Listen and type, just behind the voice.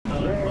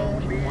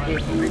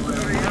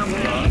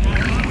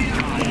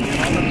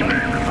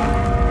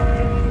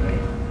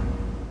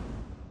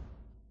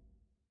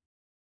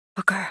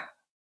Booker,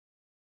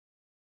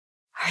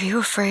 are you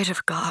afraid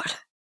of God?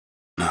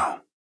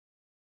 No.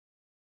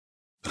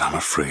 But I'm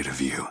afraid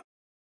of you.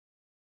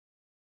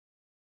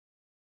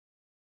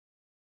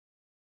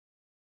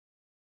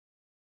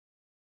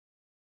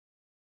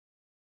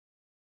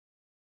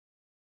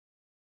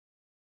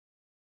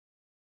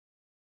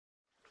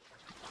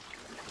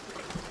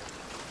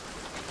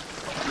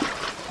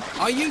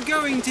 Are you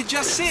going to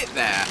just sit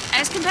there?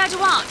 As compared to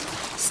what?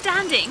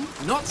 Standing?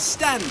 Not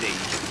standing,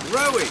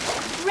 rowing.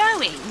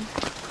 Rowing?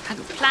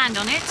 Hadn't planned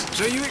on it.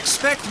 So you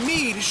expect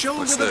me to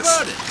shoulder the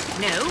burden?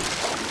 No,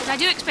 but I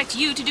do expect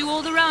you to do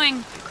all the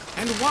rowing.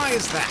 And why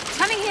is that?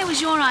 Coming here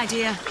was your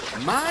idea.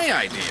 My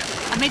idea?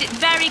 I made it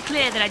very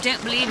clear that I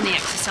don't believe in the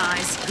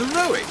exercise. The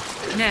rowing?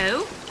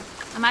 No.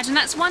 Imagine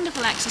that's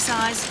wonderful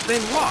exercise.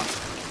 Then what?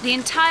 The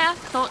entire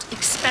thought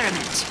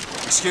experiment.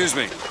 Excuse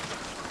me.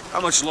 How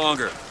much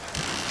longer?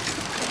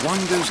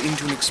 One goes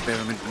into an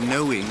experiment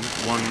knowing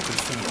one could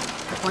fail.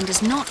 One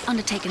does not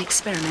undertake an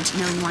experiment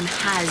knowing one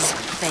has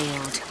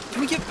failed.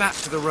 Can we get back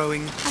to the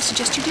rowing? I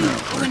suggest you do.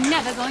 We're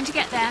never going to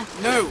get there.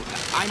 No,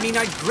 I mean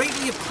I'd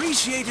greatly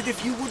appreciate it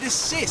if you would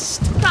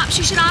assist. Perhaps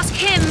you should ask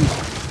him.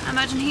 I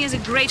imagine he has a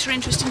greater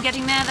interest in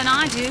getting there than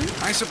I do.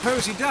 I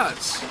suppose he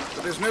does,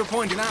 but there's no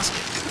point in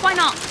asking. Why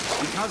not?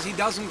 Because he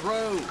doesn't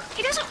row.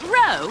 He doesn't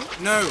row?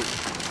 No,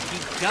 he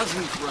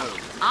doesn't row.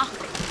 Ah,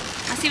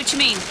 I see what you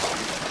mean.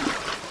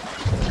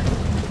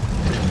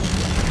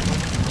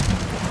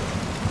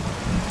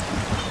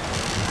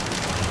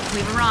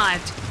 We've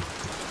arrived.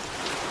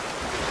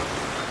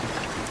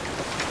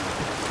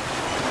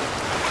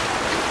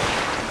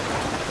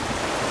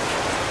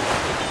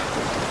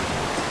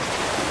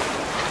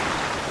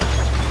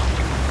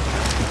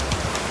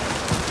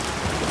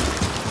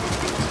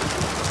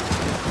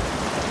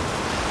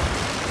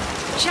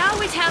 Shall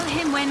we tell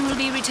him when we'll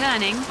be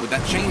returning? Would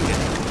that change it?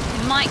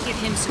 It might give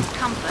him some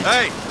comfort.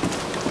 Hey!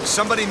 Is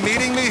somebody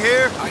meeting me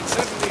here? I'd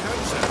certainly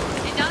hope so.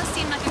 It does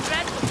seem like a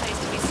dreadful place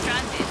to be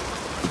stranded.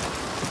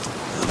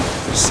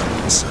 There's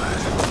someone inside.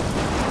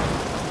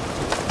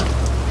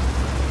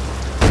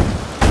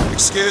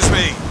 Excuse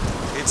me.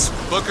 It's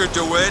Booker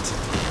DeWitt.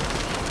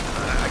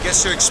 I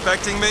guess you're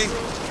expecting me?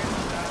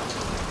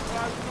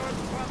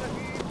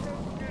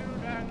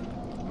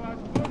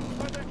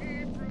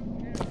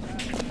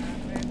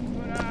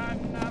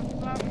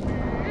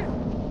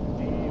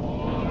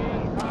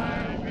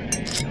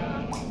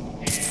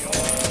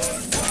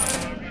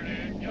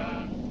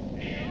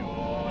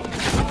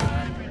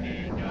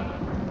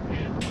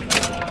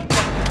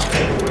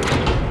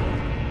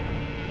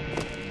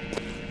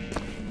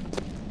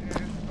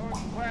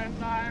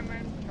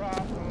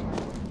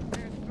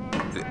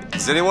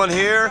 Is anyone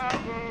here?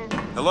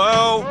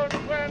 Hello?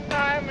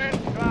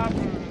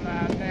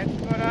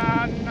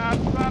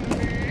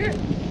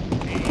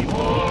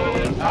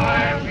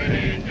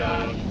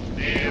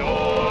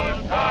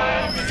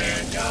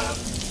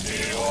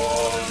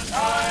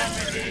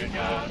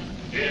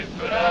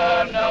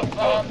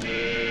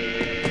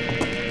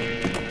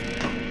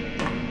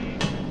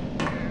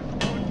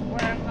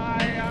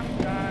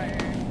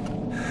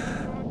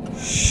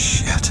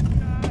 Shit.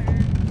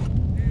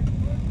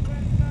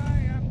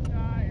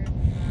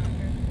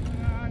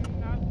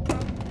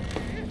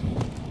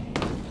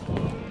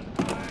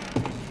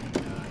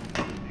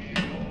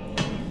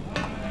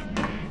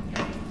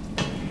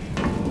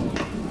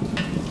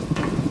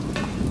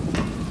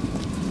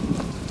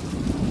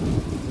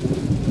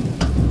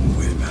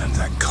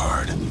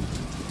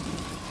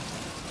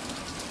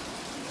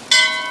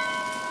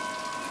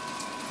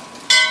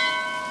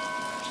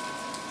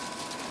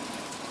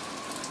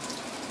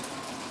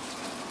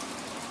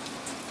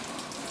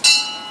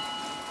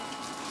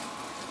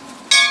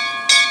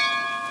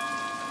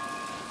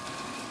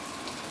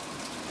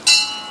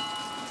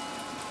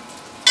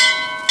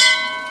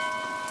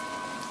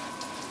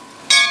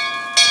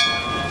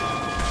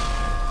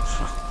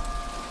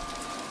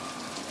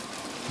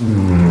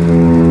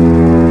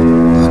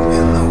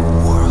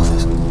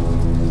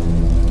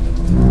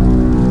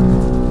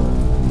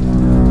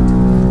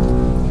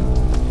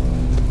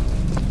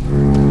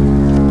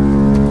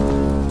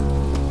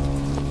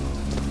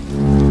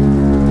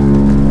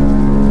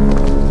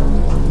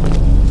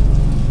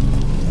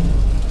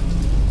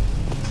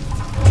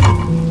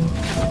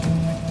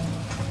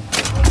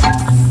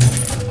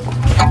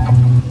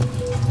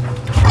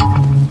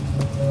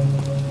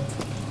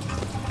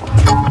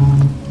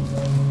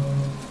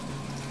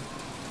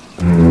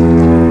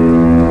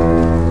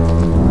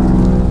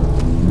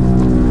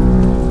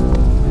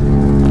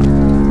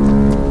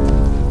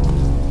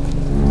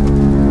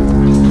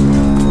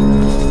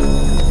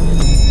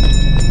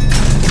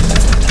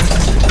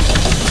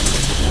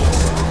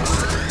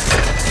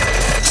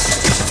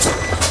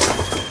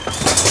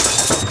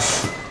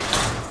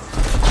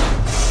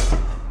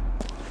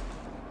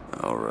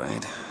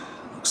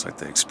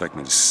 Expect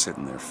me to sit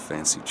in their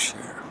fancy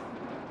chair.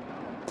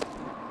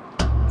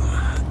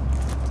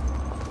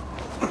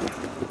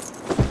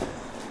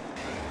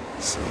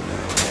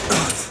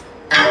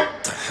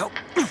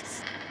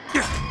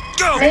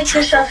 Make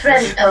yourself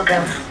ready,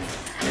 Pilgrim.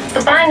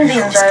 The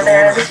bindings are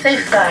there as a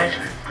safeguard.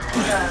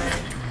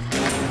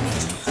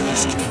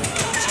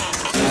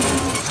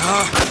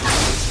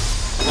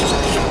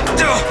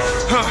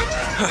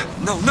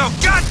 No,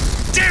 God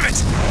damn it!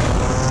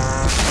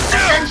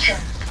 Ascension.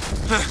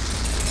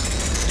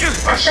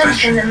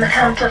 Ascension in the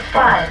count of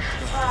 5.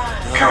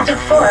 Count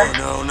of 4.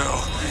 No.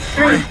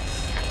 3,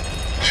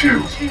 2,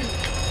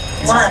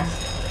 1.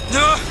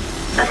 No!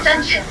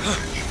 Ascension.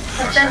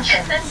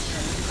 Ascension.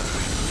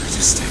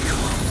 Just stay calm.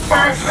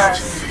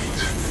 5,000 feet.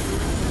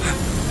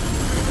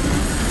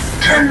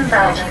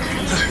 10,000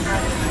 feet.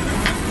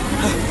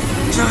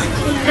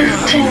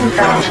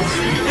 15,000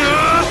 feet.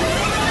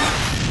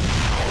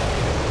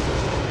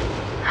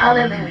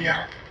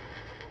 Hallelujah.